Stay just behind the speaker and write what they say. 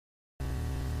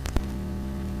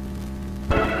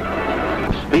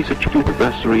space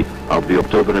anniversary of the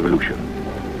October Revolution,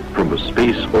 from the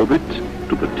space orbit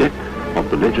to the deck of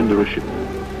the legendary ship.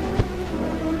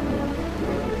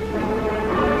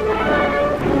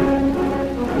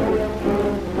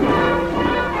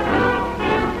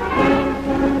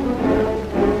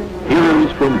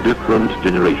 Heroes from different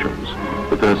generations.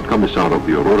 The first commissar of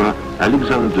the Aurora,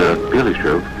 Alexander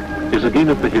Leonov, is again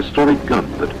at the historic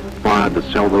gun that fired the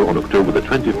salvo on October the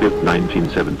 25th,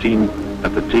 1917,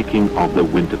 at the taking of the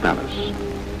Winter Palace.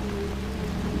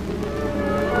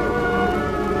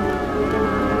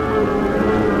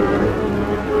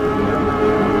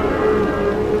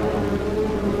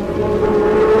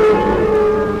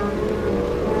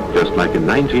 Just like in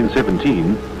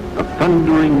 1917, a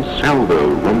thundering salvo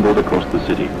rumbled across the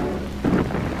city.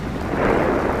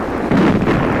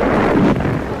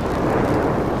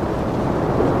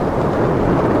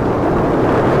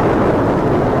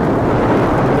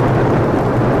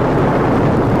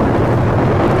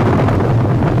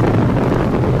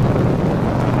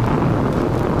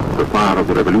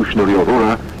 The revolutionary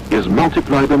Aurora is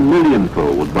multiplied a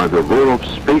millionfold by the roar of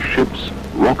spaceships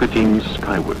rocketing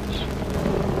skywards.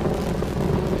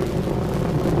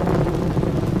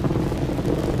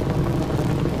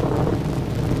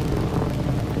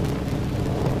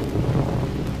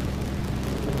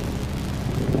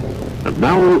 And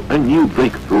now a new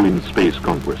breakthrough in space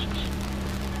conquests.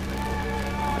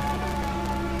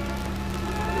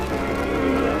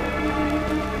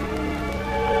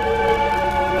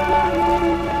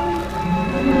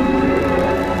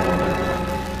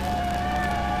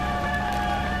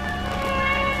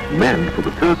 Man, for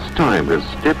the first time, has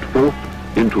stepped forth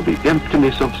into the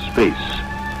emptiness of space.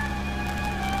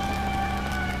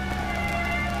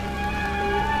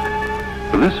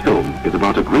 This film is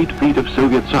about a great feat of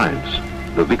Soviet science,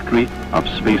 the victory of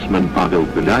spacemen Pavel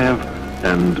Belyaev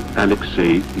and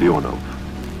Alexey Leonov.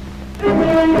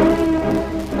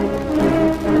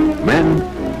 Man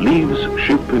leaves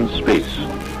ship in space.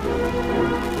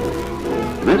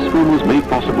 This film was made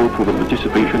possible through the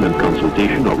participation and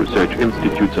consultation of research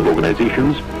institutes and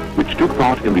organizations which took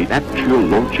part in the actual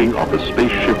launching of the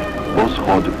spaceship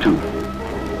Voskhod 2.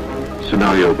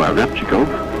 Scenario by Repchikov,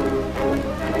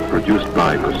 produced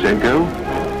by Kosenko,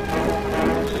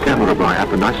 camera by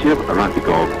Afanasyev,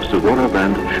 Rafikov, Suvorov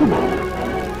and Shumov.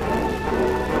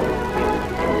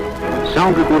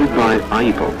 Sound recorded by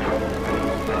Aipov.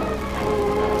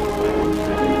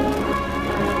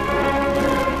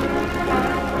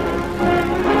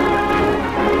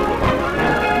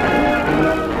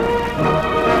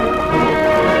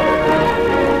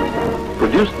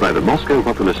 Produced by the Moscow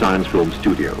Popular Science Film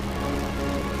Studio.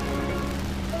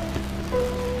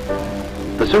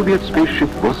 The Soviet spaceship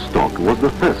Vostok was the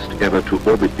first ever to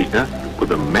orbit the Earth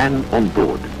with a man on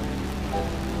board.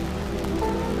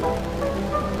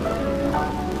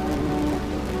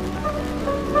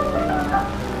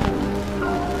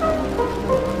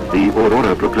 The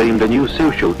Aurora proclaimed a new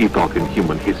social epoch in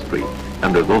human history,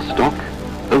 and the Vostok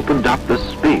opened up the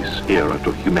space era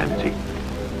to humanity.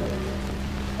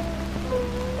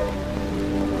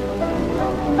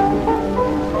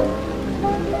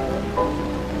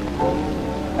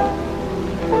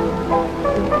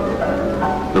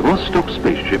 The Vostok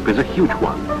spaceship is a huge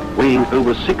one, weighing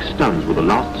over 6 tons with the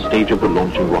last stage of the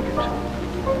launching rocket.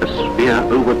 A sphere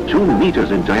over 2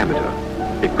 meters in diameter,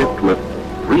 equipped with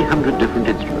 300 different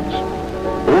instruments.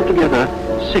 Altogether,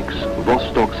 6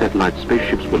 Vostok satellite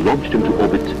spaceships were launched into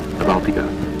orbit about the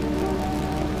Earth.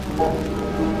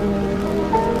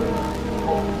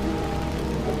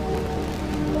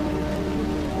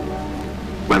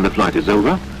 When the flight is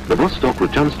over, the Vostok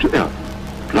returns to Earth,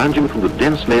 plunging through the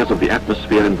dense layers of the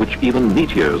atmosphere in which even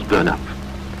meteors burn up.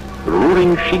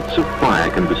 Roaring sheets of fire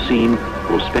can be seen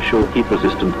through special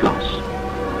heat-resistant glass.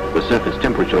 The surface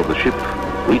temperature of the ship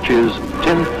reaches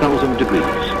 10,000 degrees.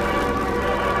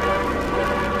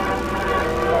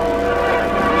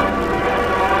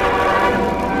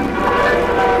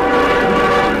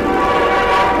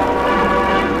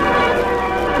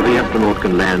 The astronaut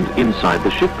can land inside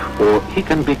the ship, or he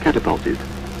can be catapulted.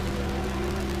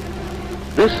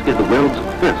 This is the world's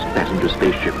first passenger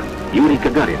spaceship, Yuri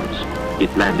Gagarin's.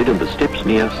 It landed on the steppes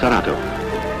near Saratov.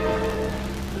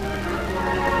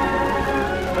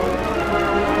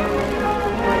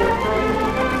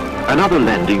 Another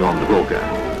landing on the Volga.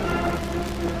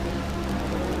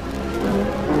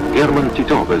 German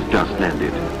Titov has just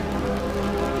landed.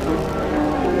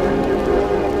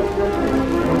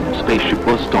 Spaceship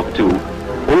Vostok 2,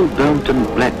 all burnt and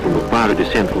black from the fiery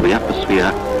descent through the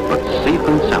atmosphere, but safe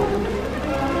and sound.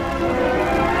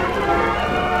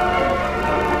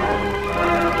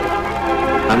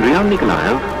 Andriy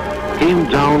Nikolaev, came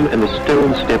down in the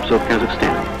stone steppes of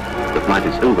Kazakhstan. The flight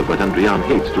is over, but Andrian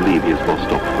hates to leave his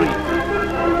Vostok free.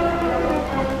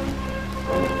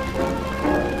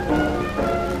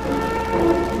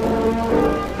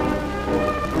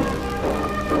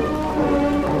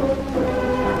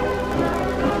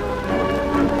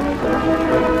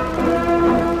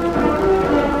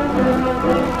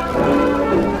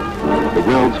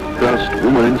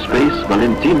 In space,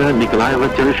 Valentina Nikolaeva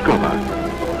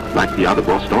Tereshkova. Like the other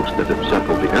Vostoks that have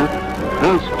circled the Earth,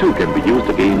 hers too can be used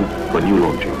again for new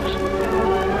launchings.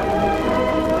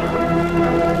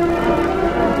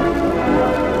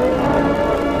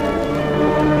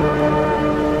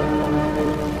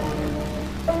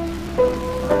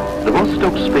 The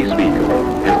Vostok space vehicle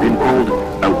has been called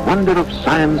a wonder of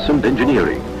science and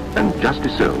engineering, and justly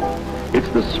so. It's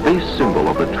the space symbol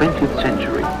of the 20th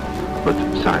century. But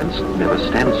science never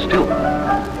stands still.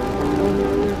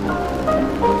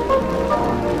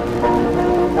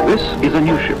 This is a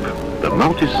new ship, the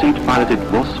multi-seat piloted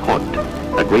Voskhod,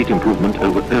 a great improvement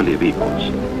over earlier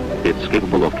vehicles. It's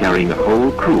capable of carrying a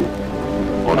whole crew.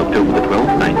 On October the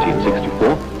 12th,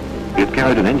 1964, it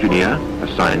carried an engineer, a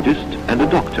scientist, and a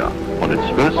doctor on its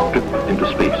first trip into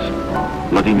space.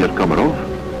 Vladimir Komarov,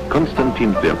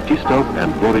 Konstantin Feoktistov,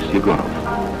 and Boris Yegorov.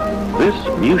 This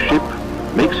new ship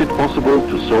makes it possible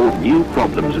to solve new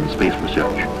problems in space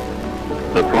research.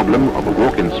 The problem of a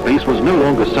walk in space was no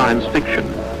longer science fiction,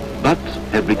 but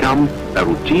had become a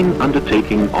routine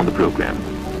undertaking on the program.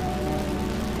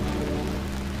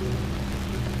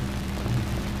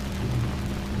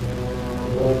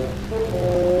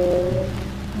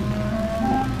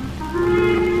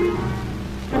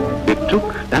 It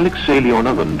took Alexey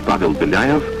Leonov and Pavel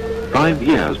Belyaev 5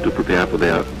 years to prepare for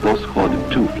their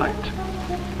Voskhod 2 flight.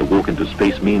 The walk into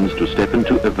space means to step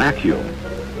into a vacuum,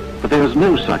 but there is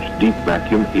no such deep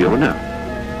vacuum here on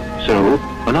Earth. So,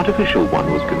 an artificial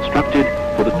one was constructed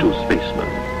for the two spacemen,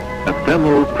 a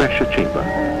thermal pressure chamber.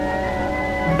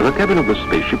 The cabin of the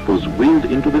spaceship was wheeled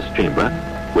into this chamber,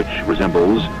 which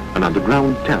resembles an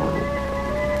underground town.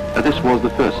 This was the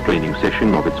first training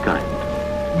session of its kind.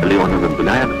 Leonov and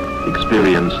Belyaev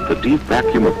experienced the deep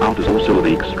vacuum of outer space, also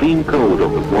the extreme cold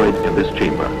of the void in this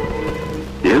chamber.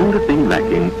 The only thing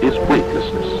lacking is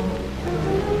weightlessness.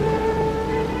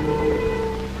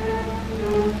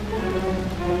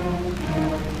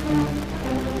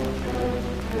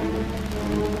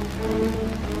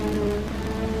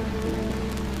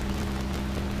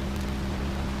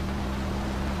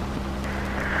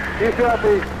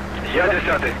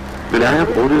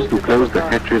 Belyaev orders to close the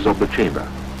hatches of the chamber.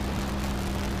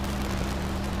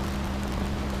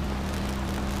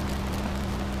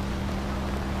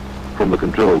 From the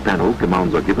control panel,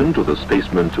 commands are given to the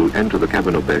spacemen to enter the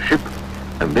cabin of their ship,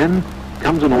 and then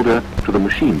comes an order to the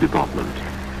machine department.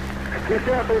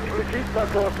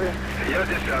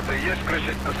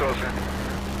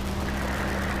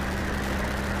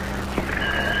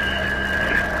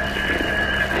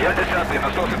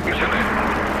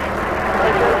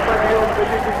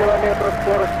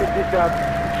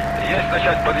 Есть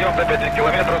начать подъем до 5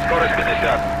 километров, скорость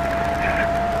 50.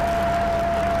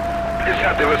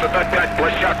 10, высота 5,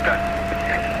 площадка.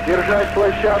 Держать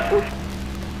площадку.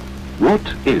 What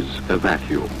is a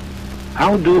vacuum?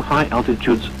 How do high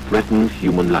altitudes threaten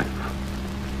human life?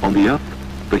 On the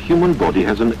Earth, the human body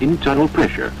has an internal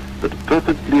pressure that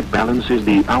perfectly balances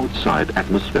the outside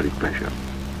atmospheric pressure.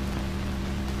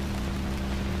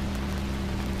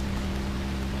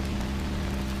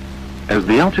 As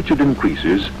the altitude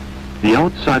increases, the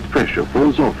outside pressure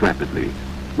falls off rapidly,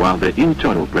 while the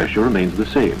internal pressure remains the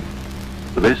same.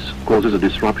 This causes a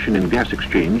disruption in gas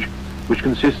exchange, which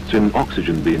consists in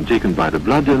oxygen being taken by the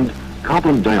blood and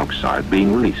carbon dioxide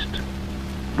being released.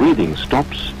 Breathing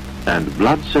stops and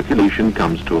blood circulation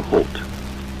comes to a halt.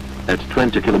 At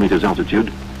 20 kilometers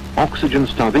altitude, oxygen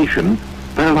starvation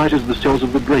paralyzes the cells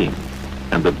of the brain,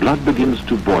 and the blood begins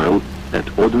to boil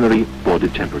at ordinary body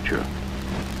temperature.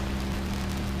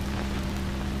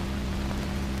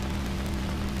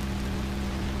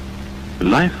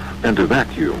 Life and a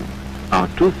vacuum are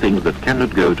two things that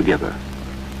cannot go together.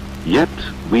 Yet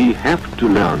we have to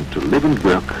learn to live and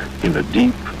work in a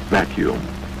deep vacuum.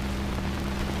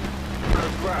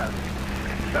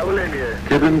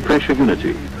 Cabin pressure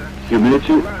unity.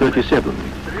 Humidity 37,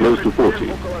 close to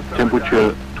 40.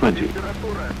 Temperature 20.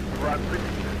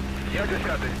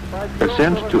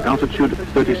 Ascent to altitude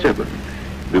 37.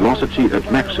 Velocity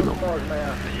at maximum.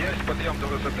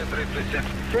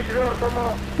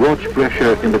 Watch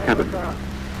pressure in the cabin.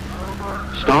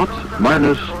 Start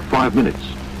minus 5 minutes.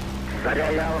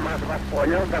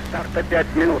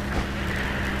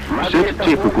 Set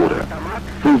tape recorder.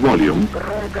 full volume,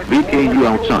 VKU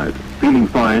outside, feeling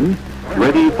fine,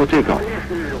 ready for takeoff.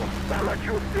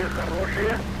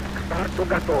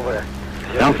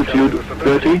 Altitude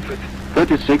 30,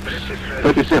 36,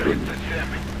 37.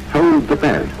 Hold the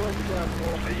pad.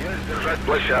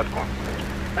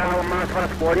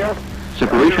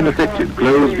 Separation effected.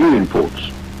 Close viewing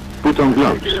ports. Put on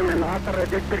gloves.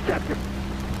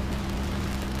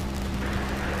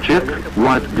 Check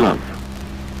right glove.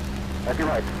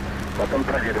 Одевать, потом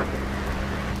проверим.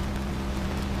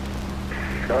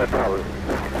 Давай правую.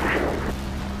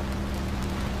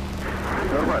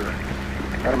 Нормально.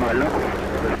 Нормально.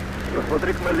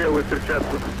 Посмотри-ка на левую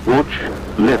перчатку. Watch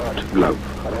left glove.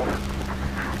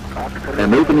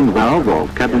 An opening valve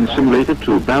of cabin simulator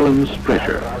to balance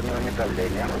pressure.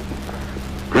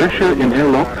 Pressure in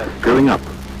airlock going up.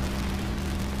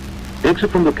 Exit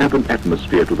from the cabin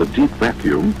atmosphere to the deep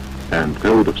vacuum and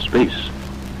cold of space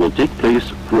will take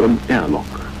place through an airlock.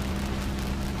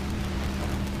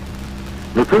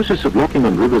 The process of locking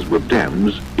on rivers with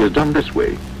dams is done this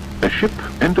way. A ship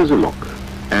enters a lock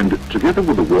and, together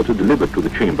with the water delivered to the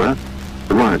chamber,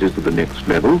 rises to the next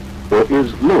level or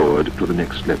is lowered to the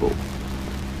next level.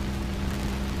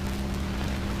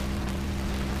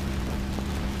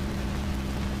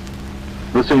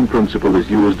 The same principle is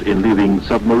used in leaving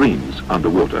submarines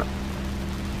underwater.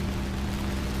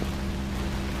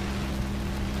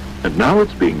 And now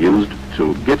it's being used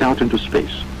to get out into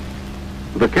space.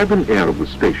 The cabin air of the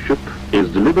spaceship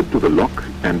is delivered to the lock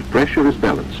and pressure is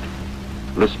balanced.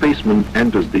 The spaceman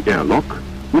enters the airlock,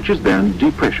 which is then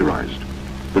depressurized.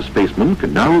 The spaceman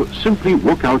can now simply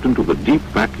walk out into the deep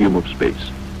vacuum of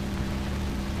space.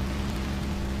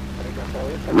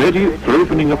 Ready for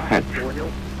opening of hatch.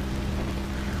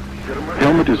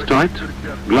 Helmet is tight,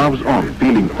 gloves on,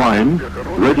 feeling fine,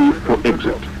 ready for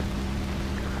exit.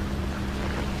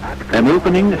 An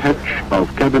opening hatch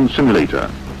of cabin simulator.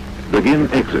 Begin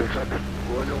exit.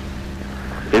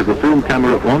 Is the film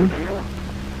camera on?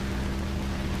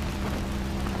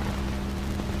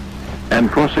 And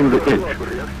crossing the edge.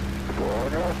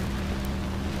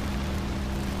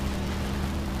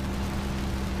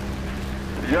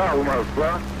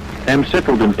 Am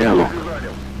settled in airlock.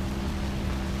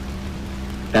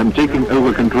 Am taking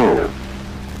over control.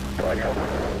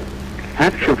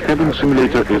 Hatch of cabin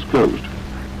simulator is closed.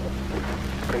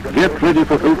 Get ready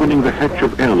for opening the hatch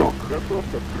of airlock.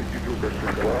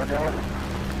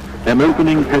 Am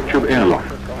opening hatch of airlock.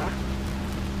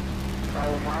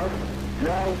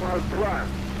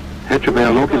 Hatch of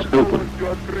airlock is open.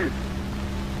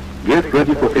 Get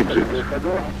ready for exit.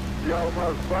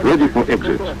 Ready for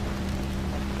exit.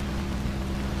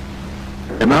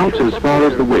 Am out as far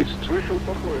as the waist.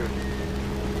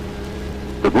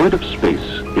 The void of space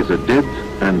is a dead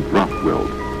and rough world.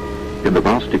 In the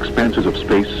vast expanses of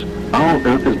space, our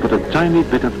Earth is but a tiny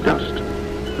bit of dust.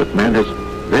 But man has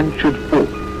ventured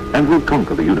forth and will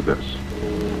conquer the universe.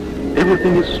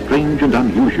 Everything is strange and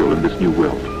unusual in this new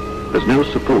world. There's no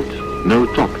support, no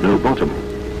top, no bottom.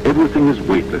 Everything is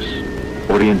weightless.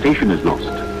 Orientation is lost.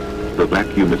 The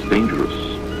vacuum is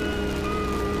dangerous.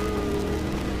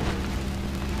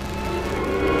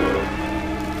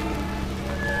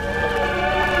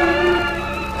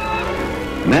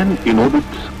 Man in orbit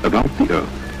about the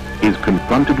Earth is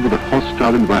confronted with a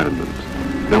hostile environment,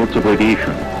 belts of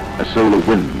radiation, a solar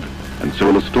wind, and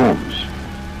solar storms.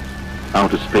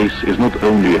 Outer space is not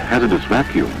only a hazardous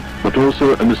vacuum, but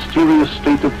also a mysterious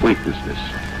state of weightlessness.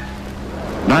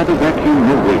 Neither vacuum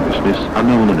nor weightlessness are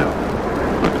known on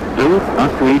Earth, but both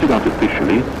are created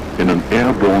artificially in an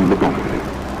airborne laboratory.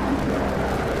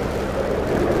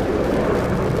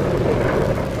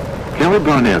 Carried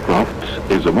by an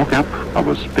aircraft is a mock-up of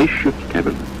a spaceship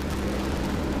cabin.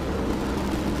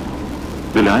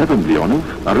 Belyaev and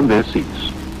Leonov are in their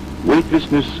seats.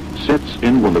 Weightlessness sets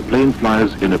in when the plane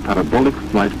flies in a parabolic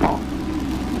flight path.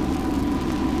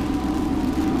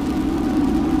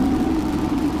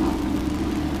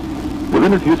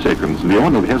 Within a few seconds,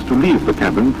 Leonov has to leave the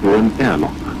cabin for an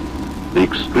airlock. The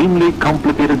extremely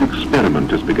complicated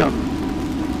experiment has begun.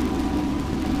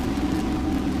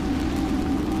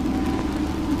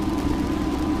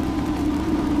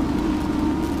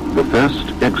 The first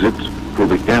exit for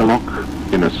the airlock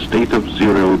in a state of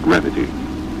zero gravity.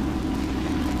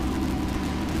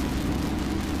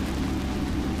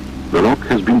 The lock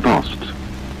has been passed.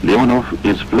 Leonov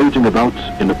is floating about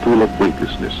in a pool of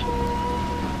weightlessness.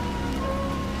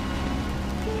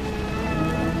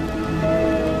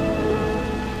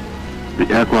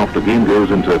 The aircraft again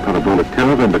goes into a parabolic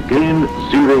curve and again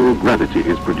zero gravity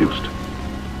is produced.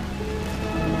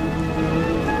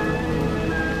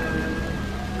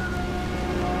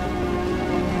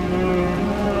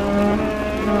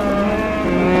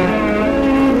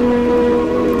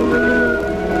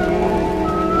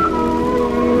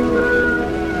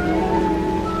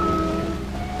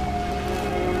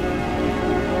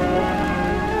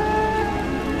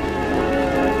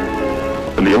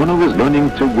 Leonov is learning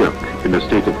to work in a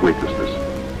state of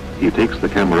weightlessness. He takes the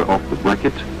camera off the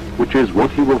bracket, which is what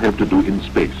he will have to do in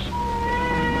space.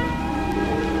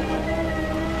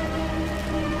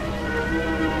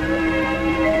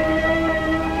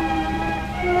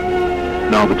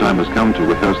 Now the time has come to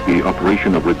rehearse the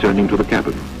operation of returning to the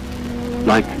cabin.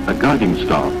 Like a guiding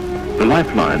star, the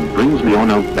lifeline brings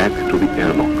Leonov back to the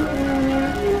airlock.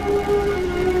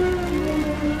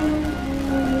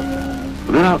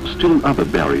 There are still other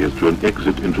barriers to an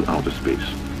exit into outer space.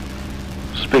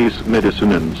 Space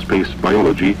medicine and space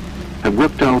biology have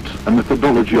worked out a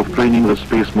methodology of training the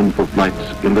spaceman for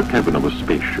flights in the cabin of a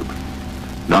spaceship.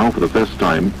 Now, for the first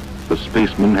time, the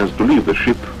spaceman has to leave the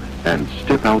ship and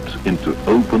step out into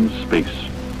open space.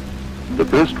 The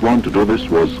first one to do this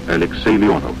was Alexey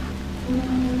Leonov.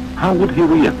 How would he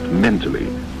react mentally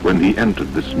when he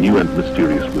entered this new and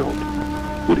mysterious world?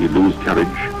 Would he lose courage?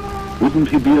 Wouldn't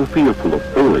he be fearful of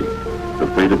falling,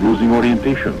 afraid of losing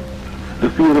orientation,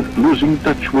 the fear of losing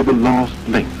touch with the last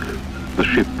link, the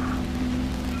ship?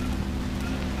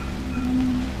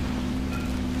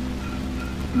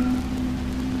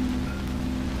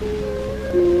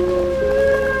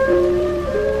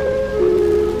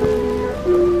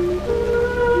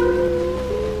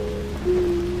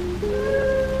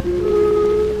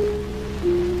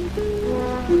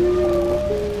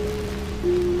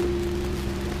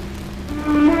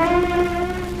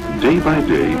 Day by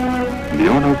day,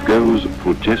 Leonov goes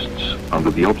for tests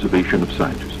under the observation of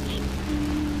scientists.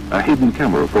 A hidden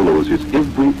camera follows his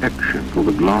every action through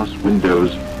the glass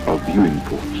windows of viewing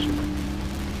ports.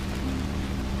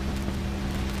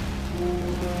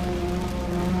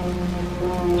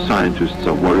 Scientists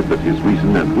are worried that his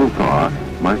reason and willpower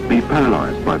might be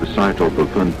paralyzed by the sight of the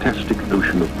fantastic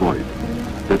ocean of void,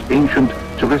 that ancient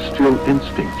terrestrial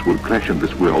instincts will clash in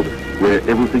this world where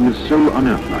everything is so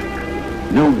unearth-like.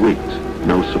 No weight,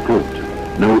 no support,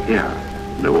 no air,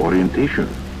 no orientation.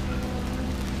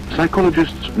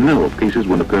 Psychologists know of cases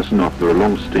when a person after a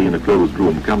long stay in a closed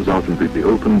room comes out into the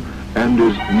open and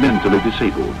is mentally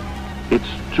disabled. It's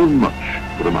too much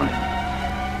for the mind.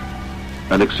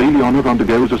 Alexey Leonov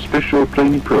undergoes a special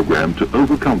training program to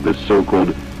overcome this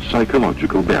so-called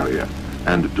psychological barrier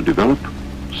and to develop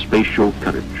spatial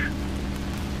courage.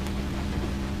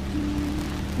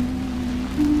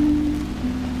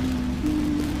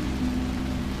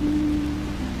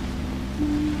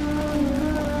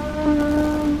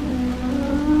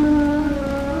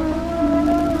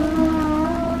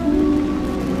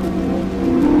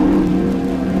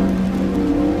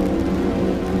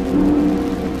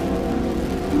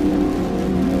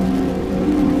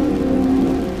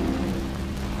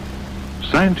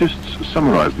 Scientists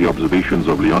summarized the observations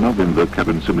of Leonov in the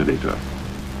cabin simulator.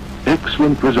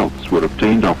 Excellent results were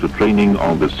obtained after training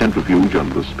on the centrifuge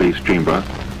and the space chamber,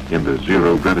 in the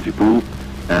zero-gravity pool,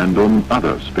 and on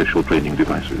other special training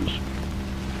devices.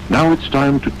 Now it's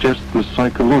time to test the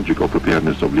psychological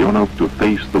preparedness of Leonov to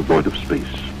face the void of space.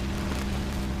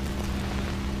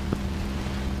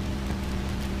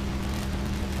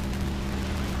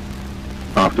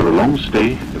 After a long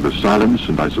stay in the silence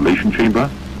and isolation chamber,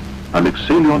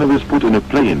 Alexey Leonov is put in a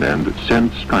plane and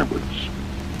sent skywards.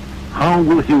 How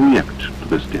will he react to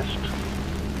this test?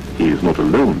 He is not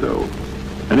alone, though.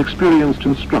 An experienced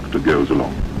instructor goes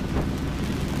along.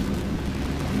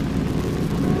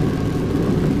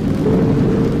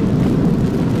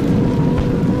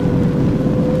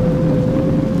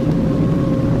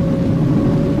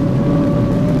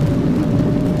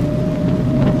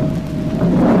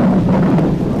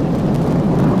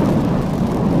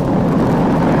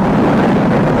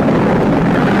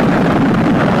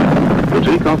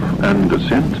 Takeoff and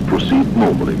descent proceed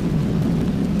normally.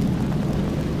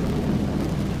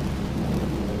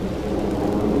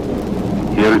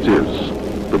 Here it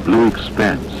is, the blue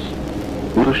expanse.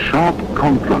 What a sharp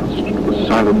contrast to the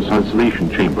silence isolation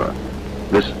chamber,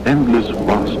 this endless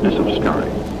vastness of sky.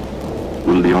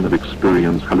 Will Leonov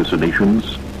experience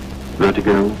hallucinations,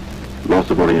 vertigo, loss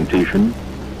of orientation,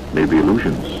 maybe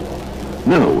illusions?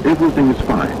 No, everything is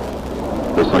fine.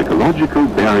 The psychological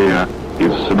barrier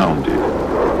is surmounted.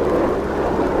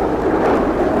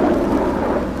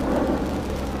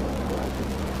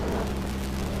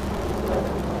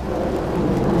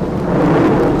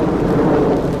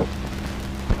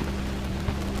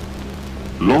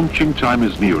 Launching time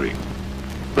is nearing.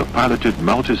 The piloted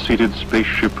multi-seated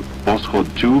spaceship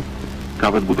Voskhod 2,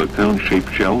 covered with a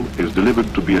cone-shaped shell, is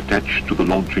delivered to be attached to the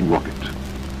launching rocket.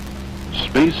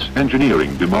 Space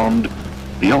engineering demand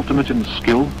the ultimate in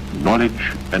skill,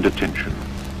 knowledge, and attention.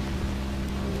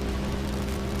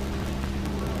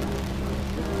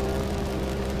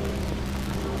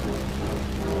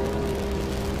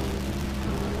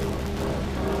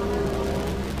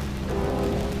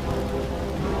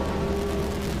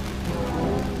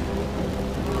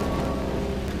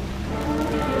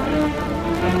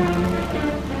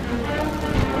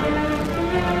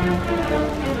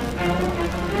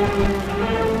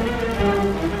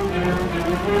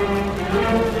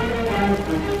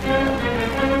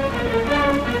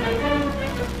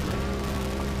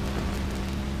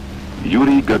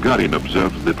 Yuri Gagarin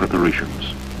observes the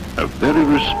preparations. A very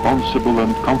responsible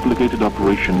and complicated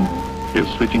operation is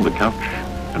fitting the couch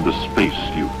and the space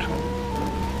suit.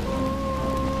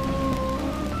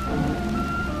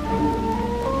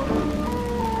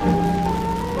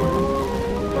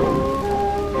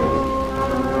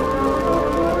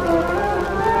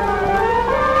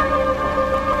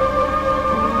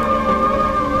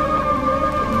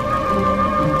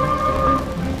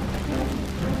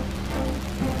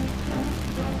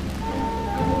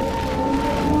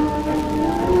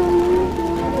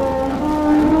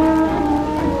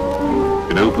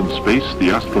 The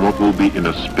astronaut will be in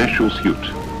a special suit.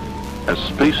 A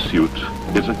spacesuit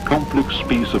is a complex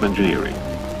piece of engineering.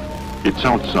 Its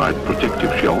outside protective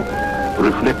shell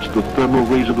reflects the thermal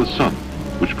rays of the sun,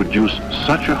 which produce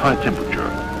such a high temperature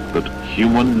that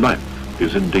human life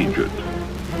is endangered.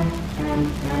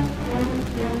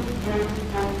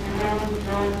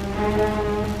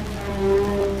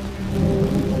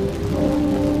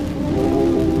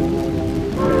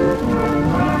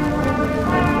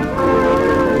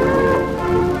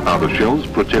 The shells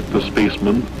protect the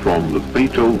spaceman from the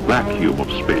fatal vacuum of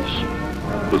space.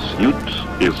 The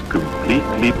suit is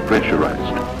completely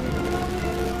pressurized.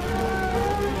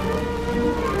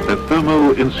 A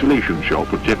thermal insulation shell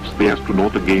protects the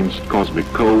astronaut against cosmic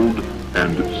cold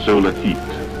and solar heat.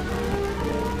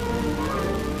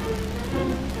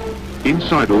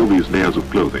 Inside all these layers of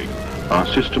clothing are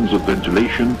systems of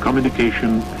ventilation,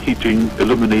 communication, heating,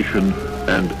 illumination,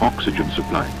 and oxygen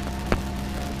supply.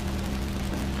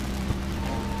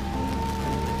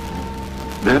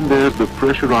 Then there's the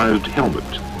pressurized helmet,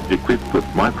 equipped with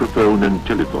microphone and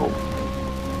telephone.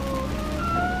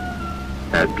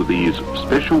 Add to these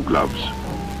special gloves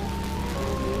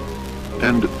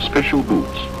and special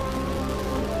boots.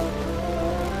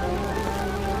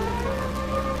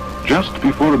 Just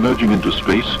before emerging into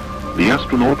space, the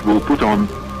astronaut will put on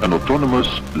an autonomous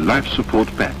life support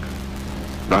pack.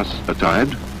 Thus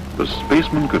attired, the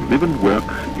spaceman can live and work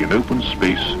in open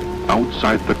space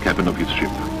outside the cabin of his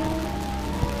ship.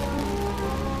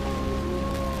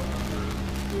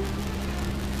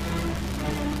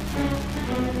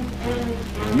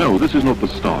 No, this is not the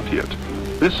start yet.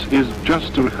 This is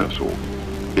just a rehearsal.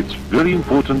 It's very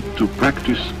important to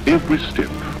practice every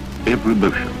step, every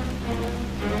motion.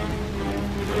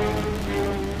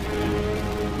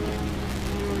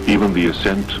 Even the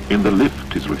ascent in the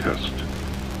lift is rehearsed.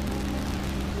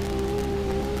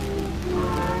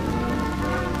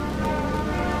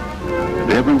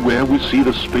 And everywhere we see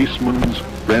the spaceman's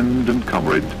friend and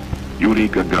comrade, Yuri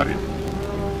Gagarin.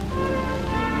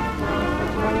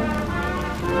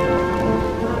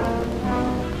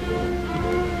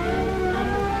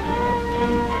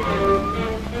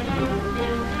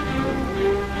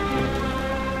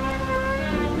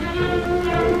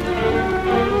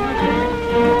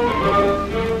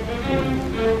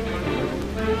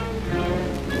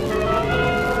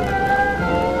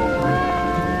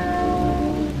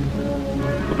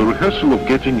 The rehearsal of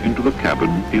getting into the cabin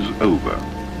is over.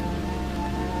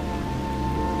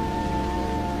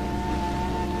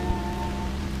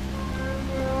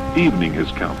 Evening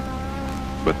has come,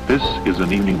 but this is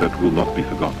an evening that will not be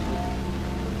forgotten.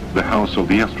 The house of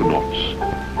the astronauts,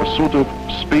 a sort of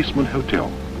spaceman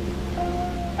hotel.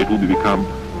 It will become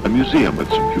a museum at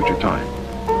some future time.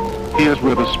 Here's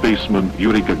where the spacemen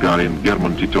Yuri Gagarin,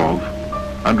 German Titov,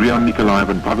 Andrian Nikolaev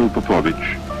and Pavel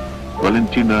Popovich,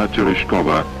 Valentina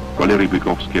Tereshkova, Valery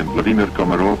Bykovsky and Vladimir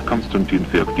Komarov, Konstantin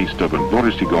Feoktistov and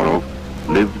Boris Igorov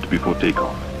lived before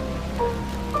takeoff.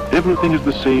 Everything is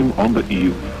the same on the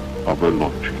eve of a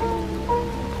launching.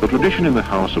 The tradition in the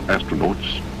House of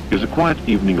Astronauts is a quiet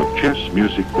evening of chess,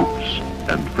 music, books,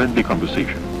 and friendly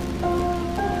conversation.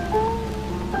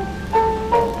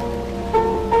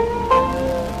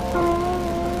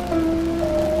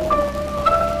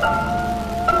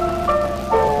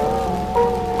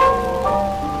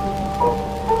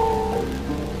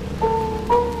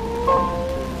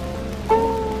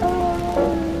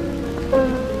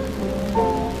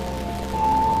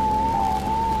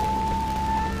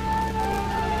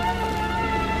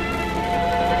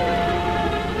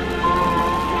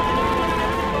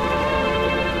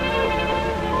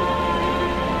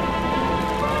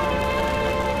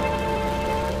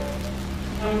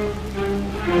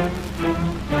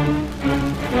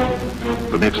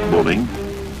 The next morning,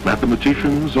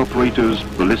 mathematicians, operators,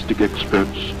 ballistic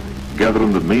experts gather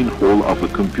in the main hall of the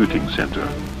computing center.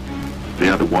 They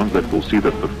are the ones that will see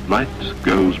that the flight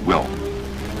goes well.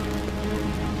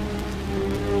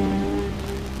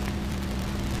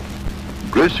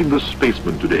 Dressing the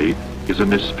spaceman today is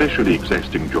an especially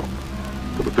exhausting job.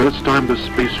 For the first time, the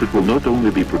spacesuit will not only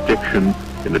be protection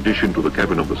in addition to the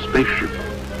cabin of the spaceship,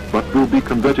 but will be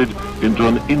converted into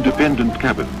an independent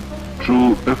cabin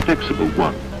through a flexible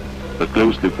one that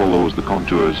closely follows the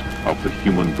contours of the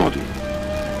human body.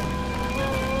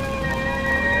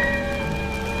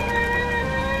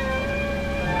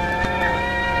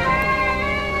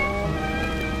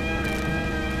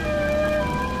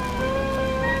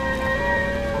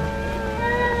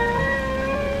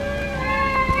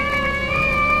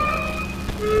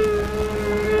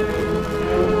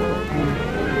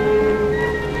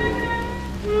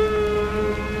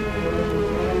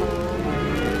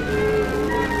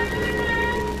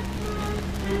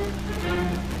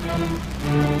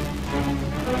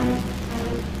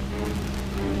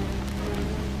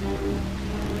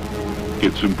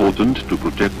 It's important to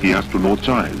protect the astronaut's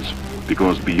eyes,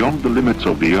 because beyond the limits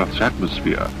of the Earth's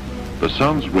atmosphere, the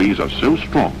sun's rays are so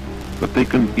strong that they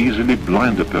can easily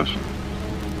blind a person.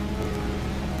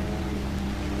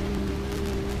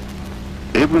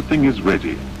 Everything is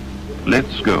ready.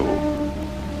 Let's go.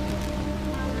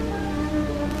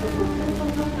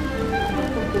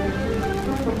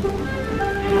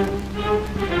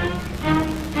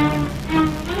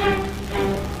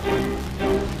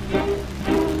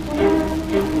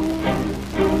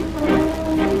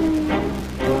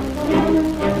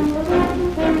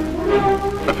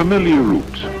 Familiar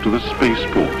route to the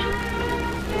spaceport.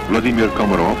 Vladimir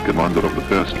Komarov, commander of the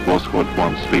first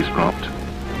Voskhod-1 spacecraft,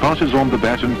 passes on the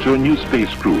baton to a new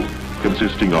space crew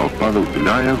consisting of Pavel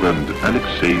Belyaev and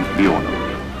Alexey Leonov.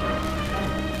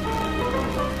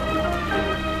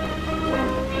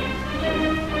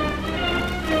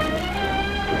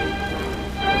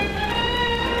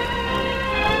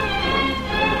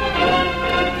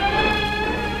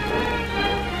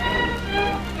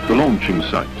 The launching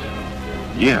site.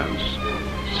 Years,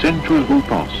 centuries will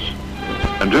pass,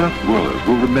 and Earth dwellers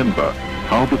will remember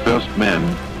how the first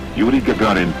man, Yuri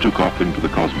Gagarin, took off into the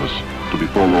cosmos to be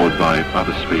followed by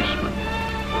other spacemen.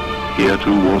 Here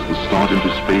too was the start into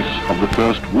space of the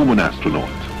first woman astronaut,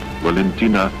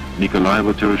 Valentina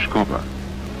Nikolaeva Tereshkova.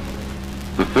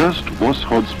 The first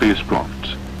Voskhod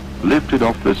spacecraft lifted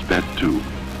off this bed too.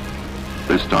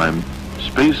 This time,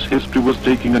 space history was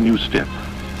taking a new step.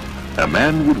 A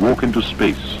man would walk into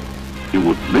space. He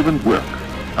would live and work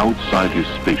outside his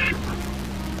spaceship.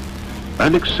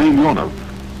 Alexey Leonov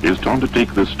is to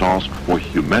undertake this task for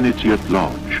humanity at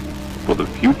large, for the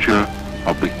future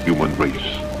of the human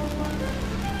race.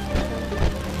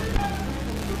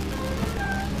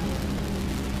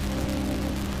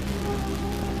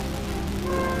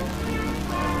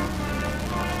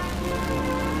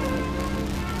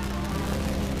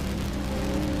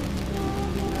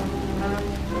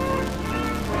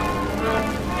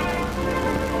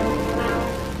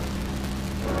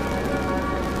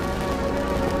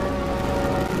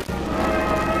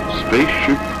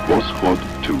 Spaceship Voskhod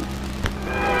 2.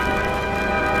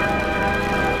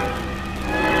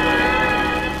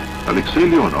 Alexey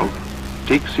Leonov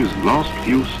takes his last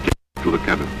few steps to the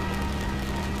cabin.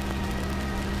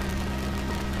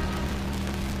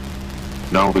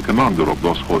 Now the commander of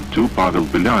Voskhod 2, Pavel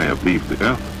Belyaev, leaves the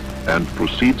Earth and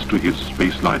proceeds to his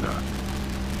space liner.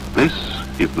 This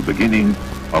is the beginning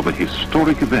of a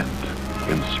historic event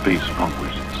in space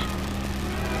conquests.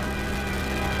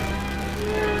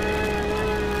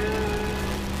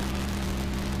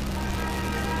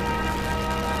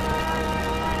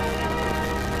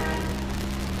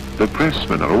 The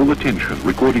pressmen are all attention,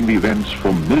 recording the events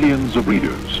for millions of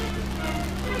readers.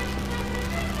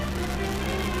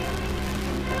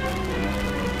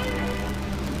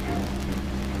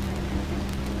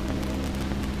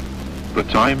 The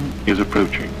time is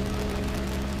approaching.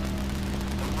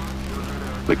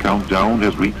 The countdown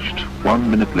has reached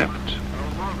 1 minute left.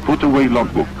 Put away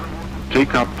logbook.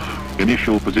 Take up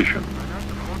initial position.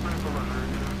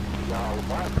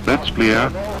 That's clear.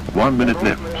 1 minute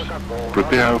left.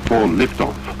 Prepare for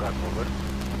liftoff.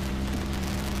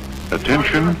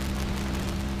 Attention.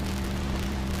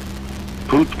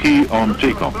 Put key on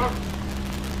takeoff.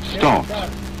 Start.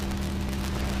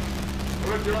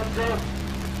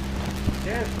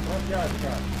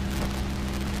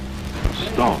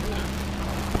 Start.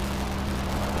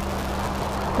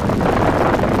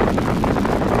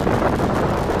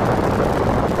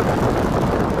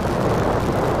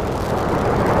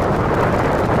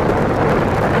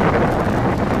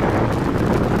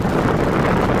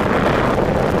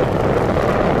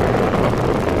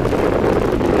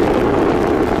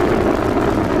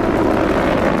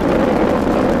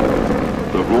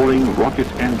 roaring rocket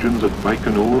engines at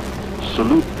Baikonur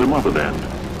salute the motherland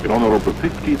in honor of the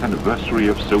 50th anniversary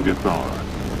of Soviet power.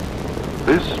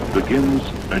 This begins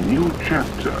a new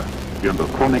chapter in the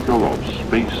chronicle of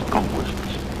space conquests.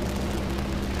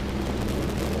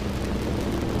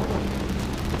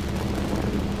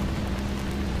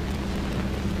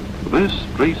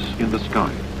 This trace in the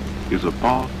sky is a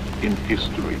part in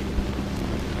history.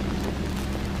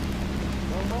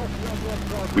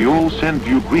 We all send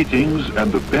you greetings and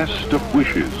the best of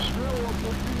wishes.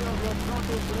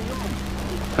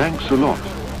 Thanks a lot.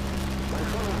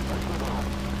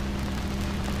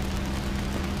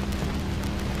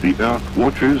 The Earth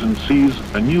watches and sees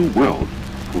a new world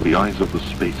through the eyes of the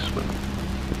spaceman.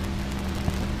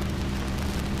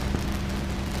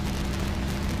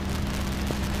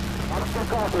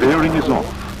 Bearing is off.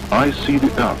 I see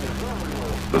the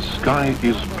Earth. The sky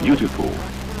is beautiful.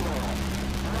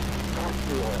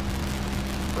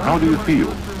 How do you feel?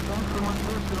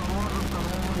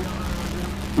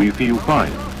 We feel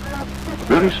fine.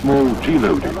 Very small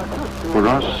G-loading. For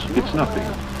us, it's nothing.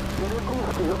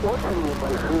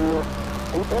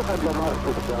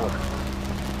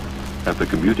 At the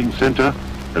computing center,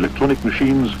 electronic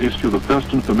machines issue the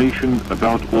first information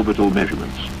about orbital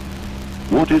measurements.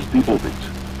 What is the orbit?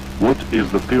 What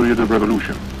is the period of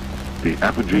revolution? The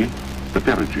apogee, the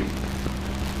perigee.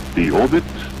 The orbit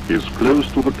is close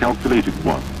to the calculated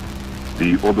one.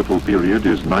 The orbital period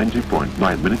is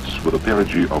 90.9 minutes with a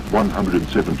perigee of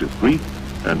 173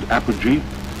 and apogee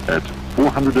at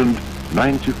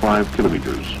 495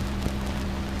 kilometers.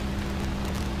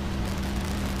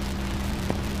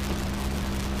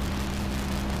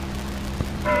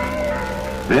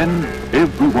 Then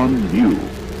everyone knew.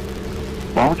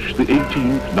 March the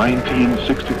 18th,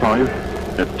 1965,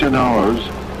 at 10 hours,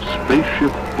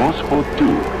 spaceship Voskhod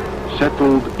 2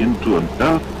 settled into an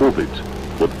Earth orbit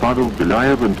with Pavel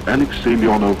Belayev and Alexey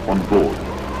Leonov on board.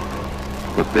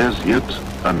 But there's yet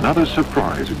another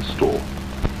surprise in store.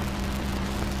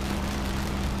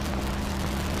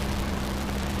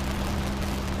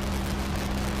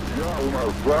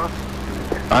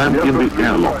 I'm in the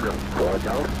airlock.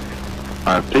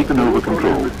 I've taken over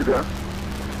control.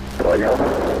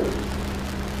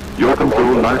 Your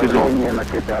control light is on.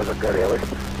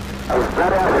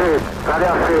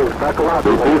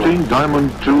 Reporting Diamond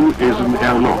 2 is in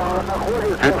airlock.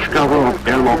 Hatch cover of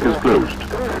airlock is closed.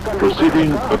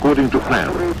 Proceeding according to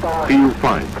plan. Feel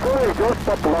fine.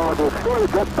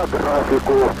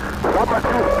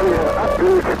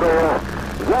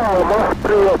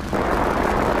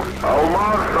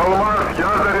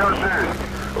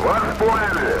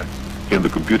 In the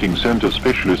computing center,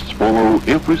 specialists follow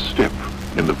every step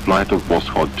in the flight of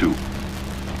Voskhod 2.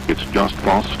 It's just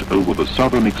passed over the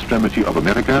southern extremity of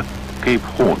America, Cape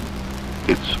Horn.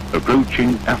 It's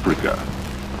approaching Africa.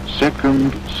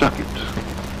 Second circuit.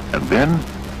 And then,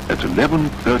 at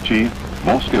 11:30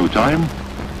 Moscow time,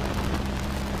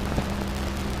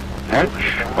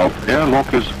 hatch of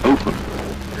airlock is open.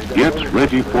 Get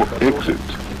ready for exit.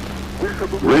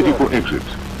 Ready for exit.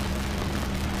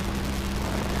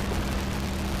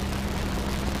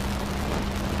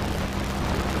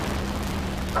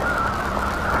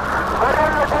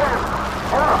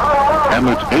 I'm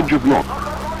at edge of lock.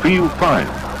 Feel fine.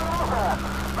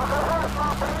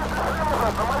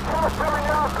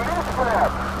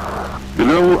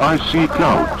 Below I see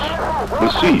clouds. The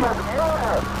sea.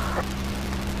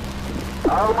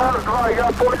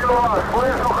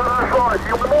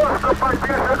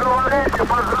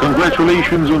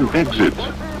 Congratulations on exit.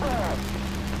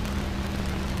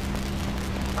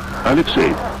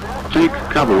 Alexei, take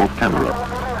cover of camera.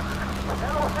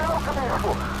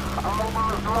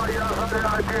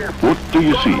 What do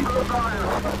you see?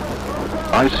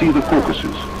 I see the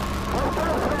Caucasus.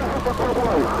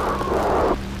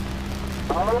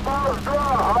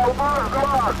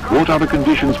 What are the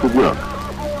conditions for work?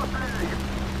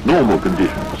 Normal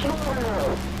conditions.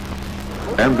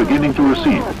 I'm beginning to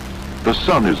recede. The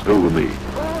sun is over me.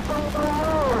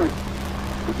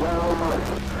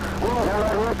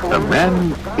 A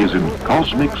man is in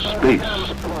cosmic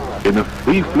space, in a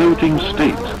free-floating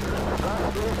state.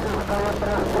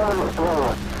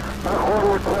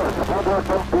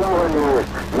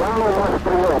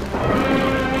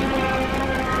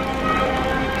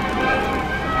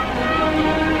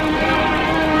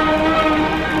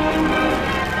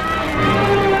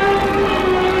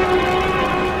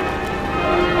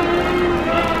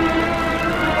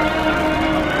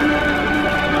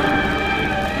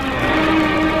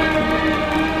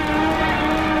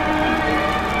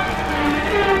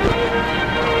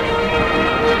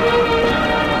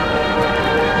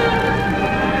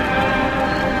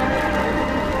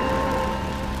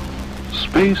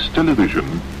 Space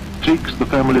television takes the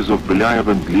families of Belyaev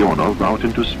and Leonov out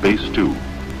into space too.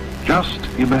 Just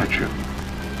imagine,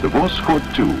 the Voskhod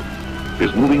 2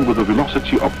 is moving with a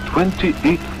velocity of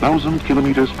 28,000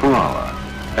 kilometers per hour,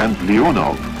 and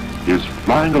Leonov is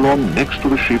flying along next to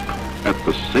the ship at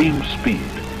the same speed.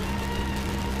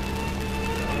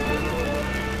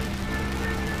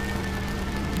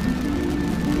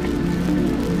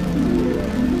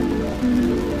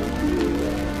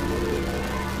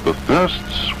 The first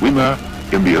swimmer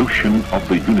in the ocean of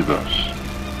the universe.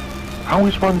 How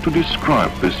is one to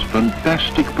describe this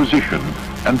fantastic position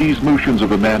and these motions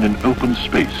of a man in open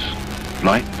space?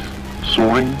 Flight,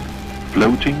 soaring,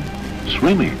 floating,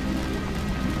 swimming.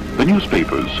 The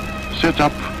newspapers set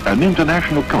up an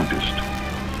international contest.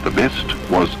 The best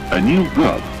was a new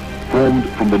verb formed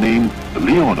from the name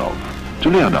Leonov, to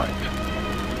Leonite.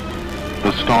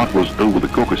 The start was over the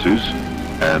Caucasus,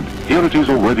 and here it is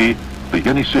already, the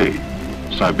Yenisei,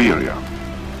 Siberia.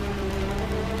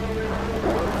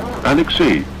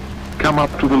 Alexei, come up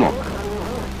to the lock.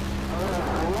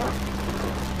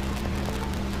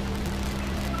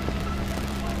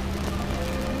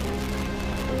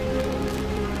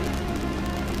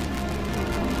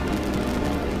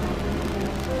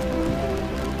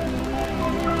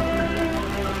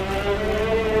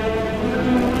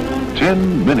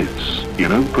 "10 minutes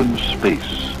in open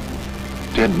space.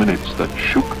 10 minutes that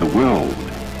shook the world."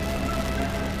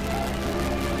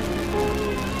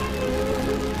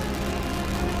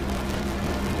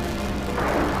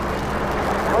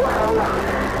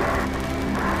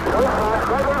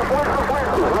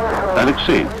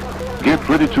 Alexei, get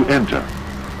ready to enter.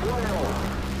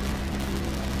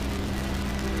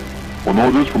 On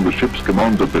orders from the ship's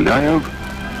commander Belyaev,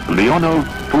 Leonov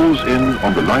pulls in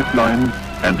on the lifeline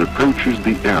and approaches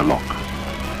the airlock.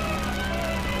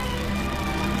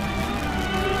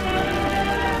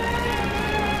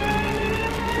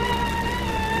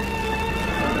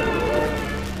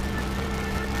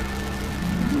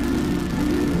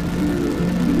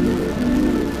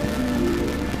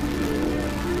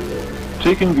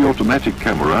 Taking the automatic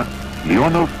camera,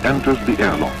 Leonov enters the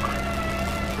airlock.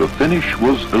 The finish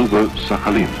was over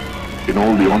Sakhalin. In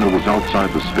all, Leonov was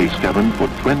outside the space cabin for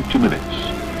 20 minutes.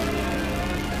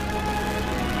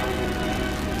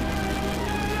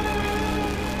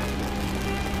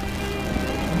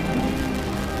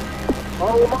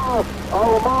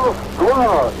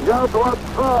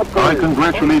 I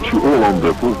congratulate you all on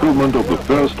the fulfillment of the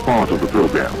first part of the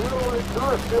program.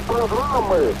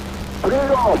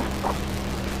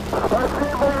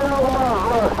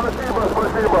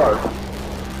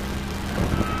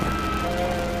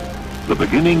 The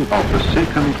beginning of the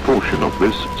second portion of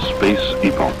this space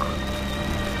epoch.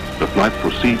 The flight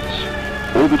proceeds,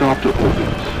 orbit after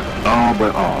orbit, hour by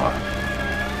hour.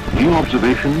 New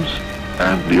observations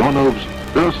and Leonov's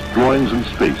first drawings in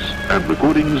space and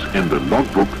recordings in the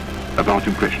logbook about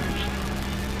impressions.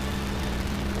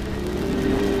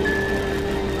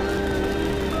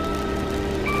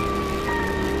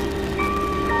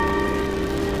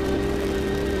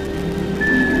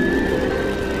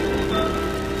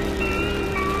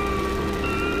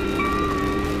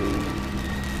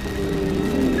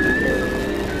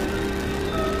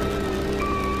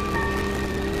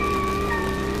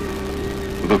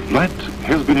 The flight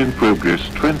has been in progress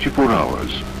 24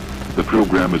 hours. The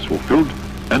program is fulfilled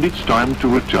and it's time to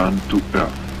return to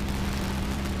Earth.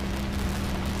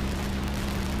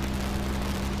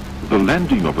 The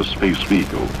landing of a space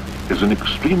vehicle is an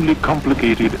extremely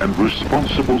complicated and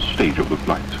responsible stage of the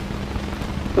flight.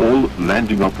 All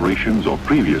landing operations of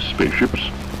previous spaceships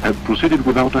have proceeded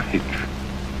without a hitch.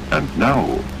 And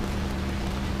now...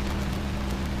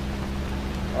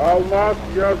 Алмаз,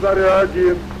 я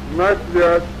заряден, на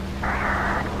связь.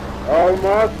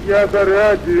 Алмаз, я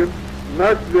заряден,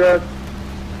 на связь.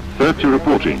 30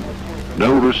 reporting.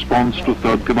 No response to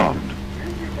third command.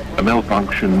 A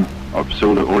malfunction of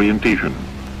solar orientation.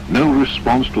 No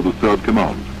response to the third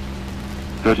command.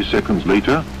 30 seconds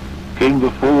later came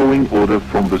the following order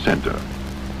from the center.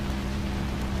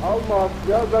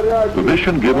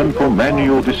 Permission given for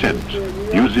manual descent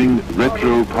using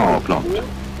retro power plant.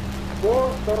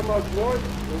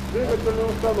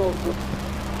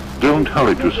 Don't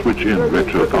hurry to switch in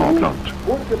retro power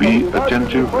plant. Be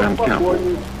attentive and careful.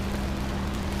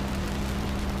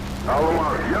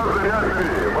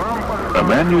 A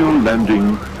manual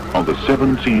landing on the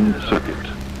 17th circuit.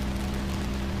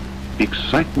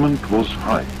 Excitement was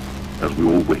high as we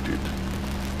all waited.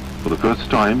 For the first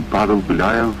time, Pavel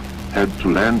Belyaev had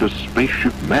to land a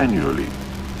spaceship manually,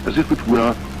 as if it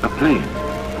were a plane.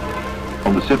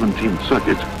 On the 17th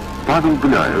circuit, Pavel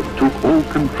Belyaev took all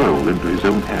control into his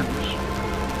own hands.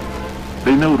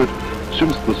 They know that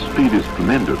since the speed is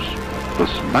tremendous, the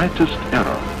slightest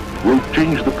error will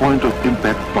change the point of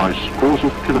impact by scores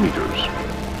of kilometers.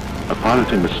 A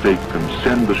piloting mistake can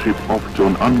send the ship off to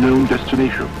an unknown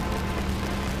destination.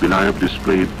 Belayev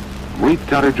displayed great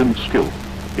courage and skill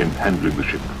in handling the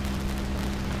ship.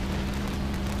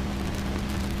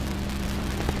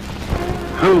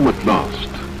 Home at last,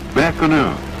 back on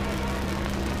Earth.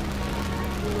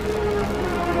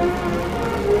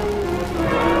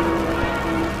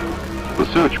 The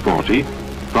search party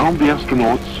found the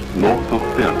astronauts north of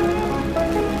Earth.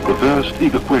 The first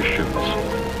eager questions: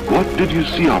 what did you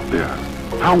see out there?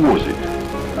 How was it?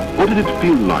 What did it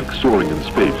feel like soaring in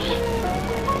space?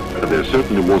 And there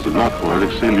certainly was a lot for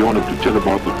Alexey Leonov to tell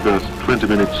about the first 20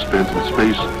 minutes spent in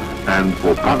space, and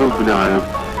for Pavel Belayev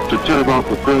to tell about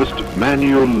the first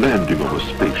manual landing of a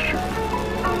spaceship.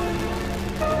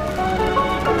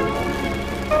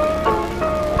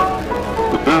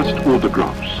 The first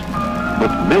autographs,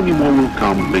 but many more will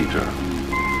come later.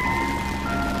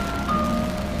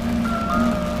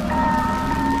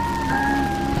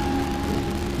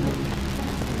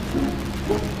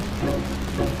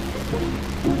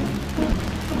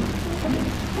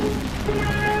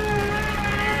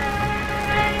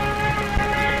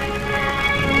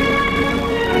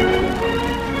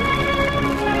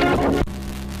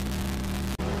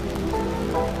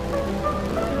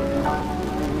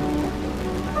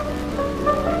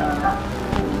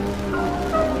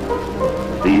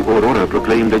 The Aurora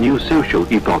proclaimed a new social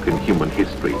epoch in human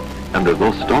history, and the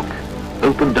Vostok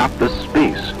opened up the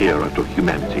space era to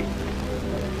humanity.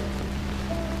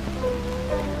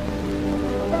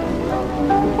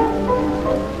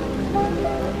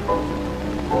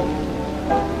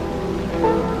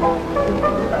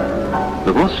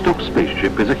 The Vostok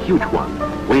spaceship is a huge one,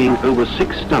 weighing over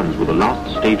 6 tons with the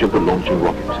last stage of the launching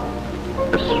rocket.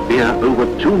 A sphere over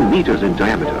 2 meters in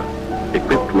diameter,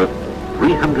 equipped with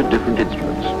 300 different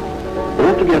instruments.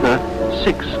 Altogether,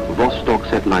 6 Vostok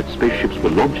satellite spaceships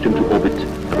were launched into orbit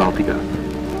about the Earth.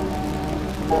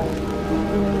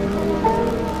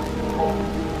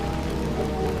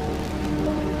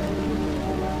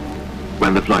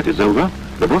 When the flight is over,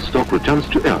 the Vostok returns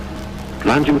to Earth,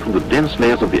 plunging through the dense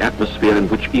layers of the atmosphere in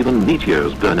which even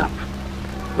meteors burn up.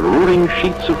 Roaring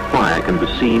sheets of fire can be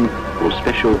seen through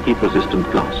special heat-resistant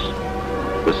glass.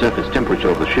 The surface temperature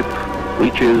of the ship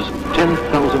reaches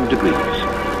 10,000 degrees.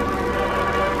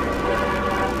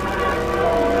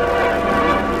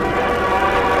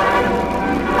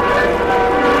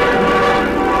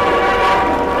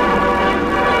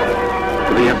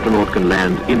 The astronaut can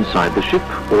land inside the ship,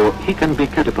 or he can be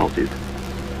catapulted.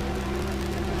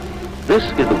 This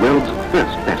is the world's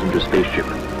first passenger spaceship,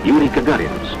 Yuri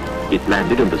Gagarin's. It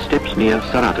landed in the steppes near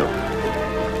Saratov.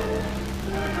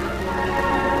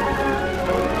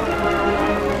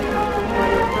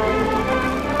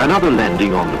 Another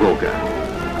landing on the Volga.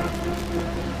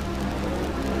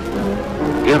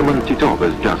 German Titov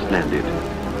has just landed.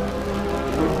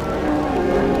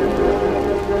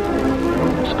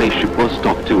 Spaceship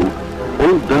Vostok 2,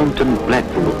 all burnt and black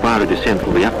from the fiery descent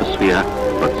through the atmosphere,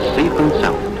 but safe and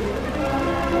sound.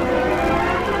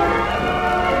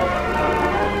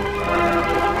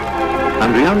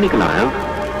 Andrian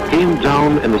Nikolaev came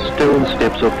down in the stone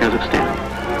steppes of Kazakhstan.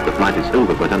 The flight is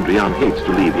over, but Andrian hates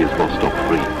to leave his Vostok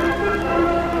free.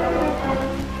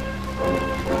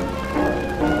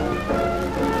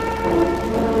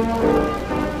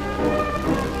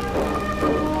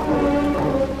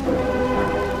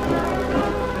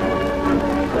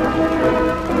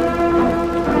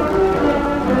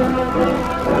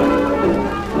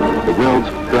 The world's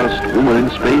first woman in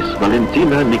space,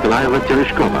 Valentina Nikolaeva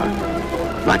Tereshkova.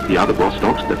 Like the other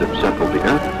Vostoks that have circled the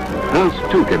Earth,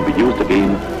 hers too can be used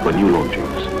again for new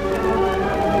launchings.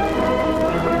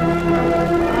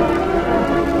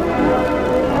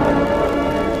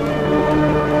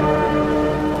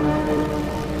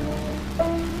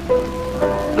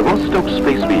 The Vostok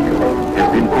space vehicle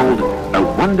has been called a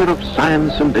wonder of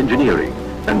science and engineering,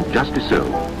 and justly so.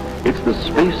 It's the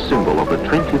space symbol of the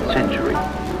 20th century,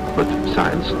 but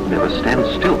science never stands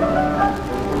still.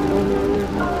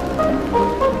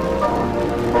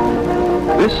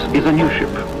 This is a new ship,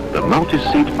 the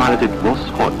multi-seat piloted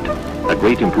Voskhod, a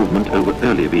great improvement over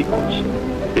earlier vehicles.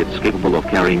 It's capable of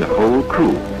carrying a whole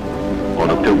crew. On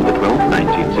October the 12th,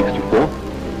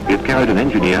 1964, it carried an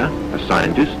engineer, a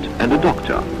scientist, and a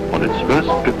doctor on its first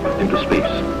trip into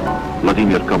space.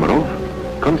 Vladimir Komarov,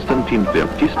 Konstantin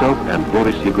Feoktistov, and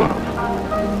Boris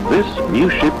Yegorov. This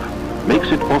new ship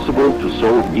makes it possible to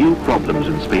solve new problems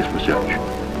in space research.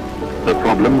 The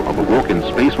problem of a walk in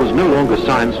space was no longer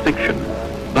science fiction.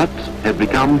 but have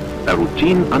become a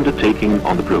routine undertaking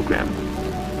on the program.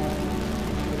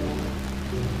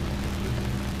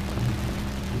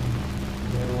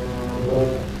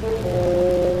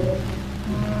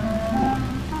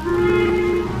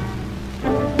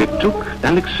 It took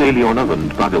Alexey Leonov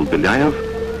and Pavel Belyaev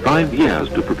 5 years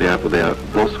to prepare for their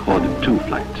Voskhod 2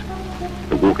 flight.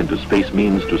 The walk into space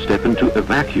means to step into a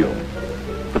vacuum,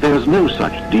 but there is no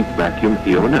such deep vacuum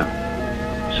here on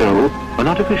Earth. So, an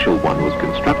artificial one was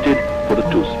constructed for the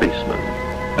two spacemen,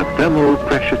 a thermal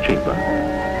pressure chamber.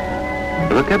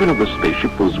 The cabin of the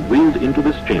spaceship was wheeled into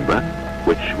this chamber,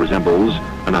 which resembles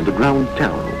an underground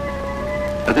town.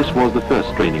 This was the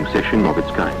first training session of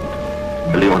its kind.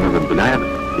 Leonov and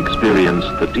Belyaev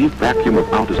experienced the deep vacuum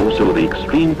of outer space, also the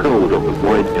extreme cold of the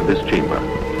void in this chamber.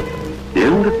 The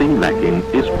only thing lacking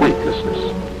is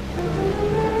weightlessness.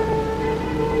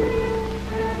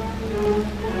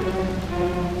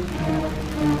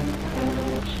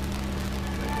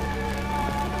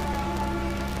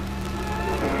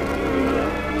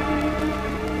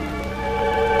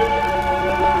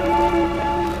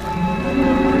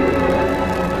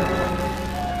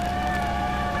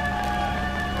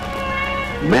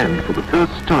 Man, for the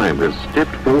first time, has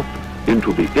stepped forth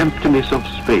into the emptiness of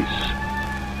space.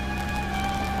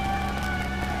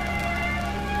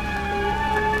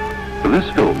 This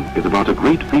film is about a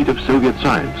great feat of Soviet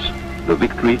science, the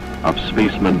victory of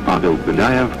spacemen Pavel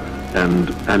Belyaev and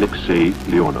Alexey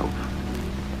Leonov.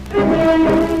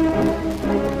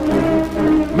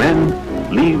 Man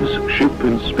leaves ship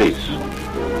in space.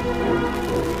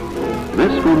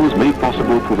 This film was made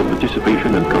possible through the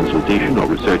participation and consultation of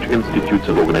research institutes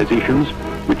and organizations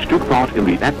which took part in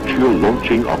the actual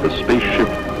launching of the spaceship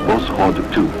Voskhod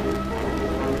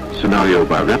 2. Scenario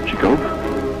by Repchikov,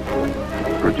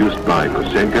 produced by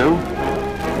Kosenko,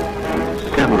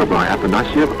 camera by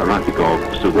Afanasyev, Rafikov,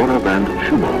 Suvorov and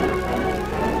Shumov.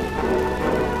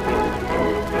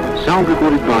 Sound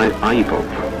recorded by Aikov.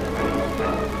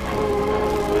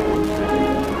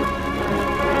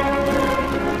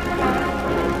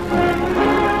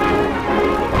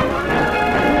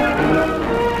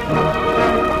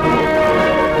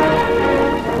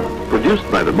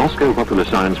 Produced by the Moscow Popular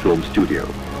Science Film Studio.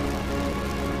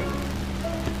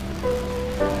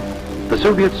 The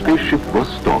Soviet spaceship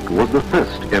Vostok was the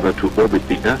first ever to orbit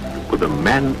the Earth with a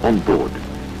man on board.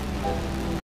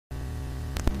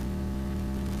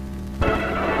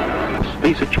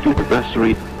 Space achieved the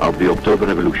anniversary of the October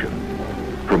Revolution,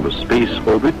 from the space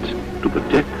orbit to the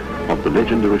deck of the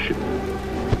legendary ship.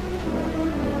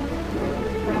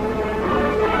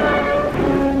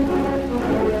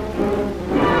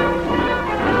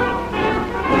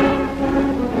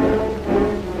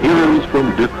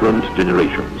 From different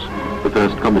generations. The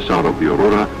first commissar of the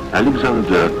Aurora,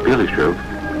 Alexander Belishev,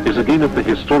 is again at the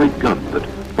historic gun that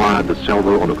fired the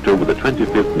salvo on October the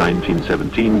 25th,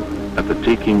 1917, at the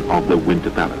taking of the Winter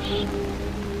Palace.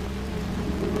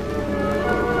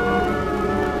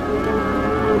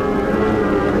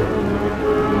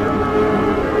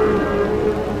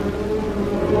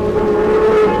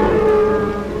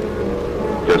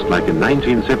 Just like in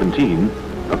 1917,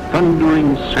 a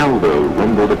thundering salvo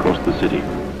rumbled across the city.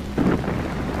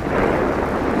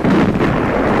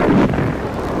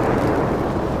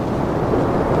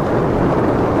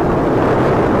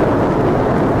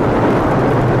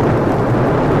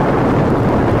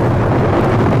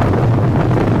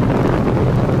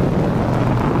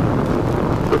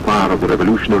 The fire of the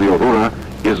revolutionary Aurora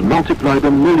is multiplied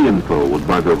a millionfold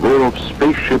by the roar of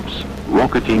spaceships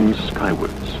rocketing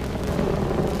skywards.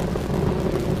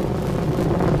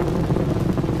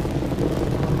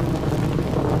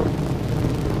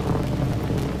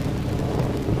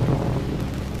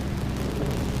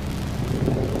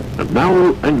 And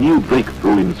now a new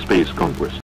breakthrough in space conquest.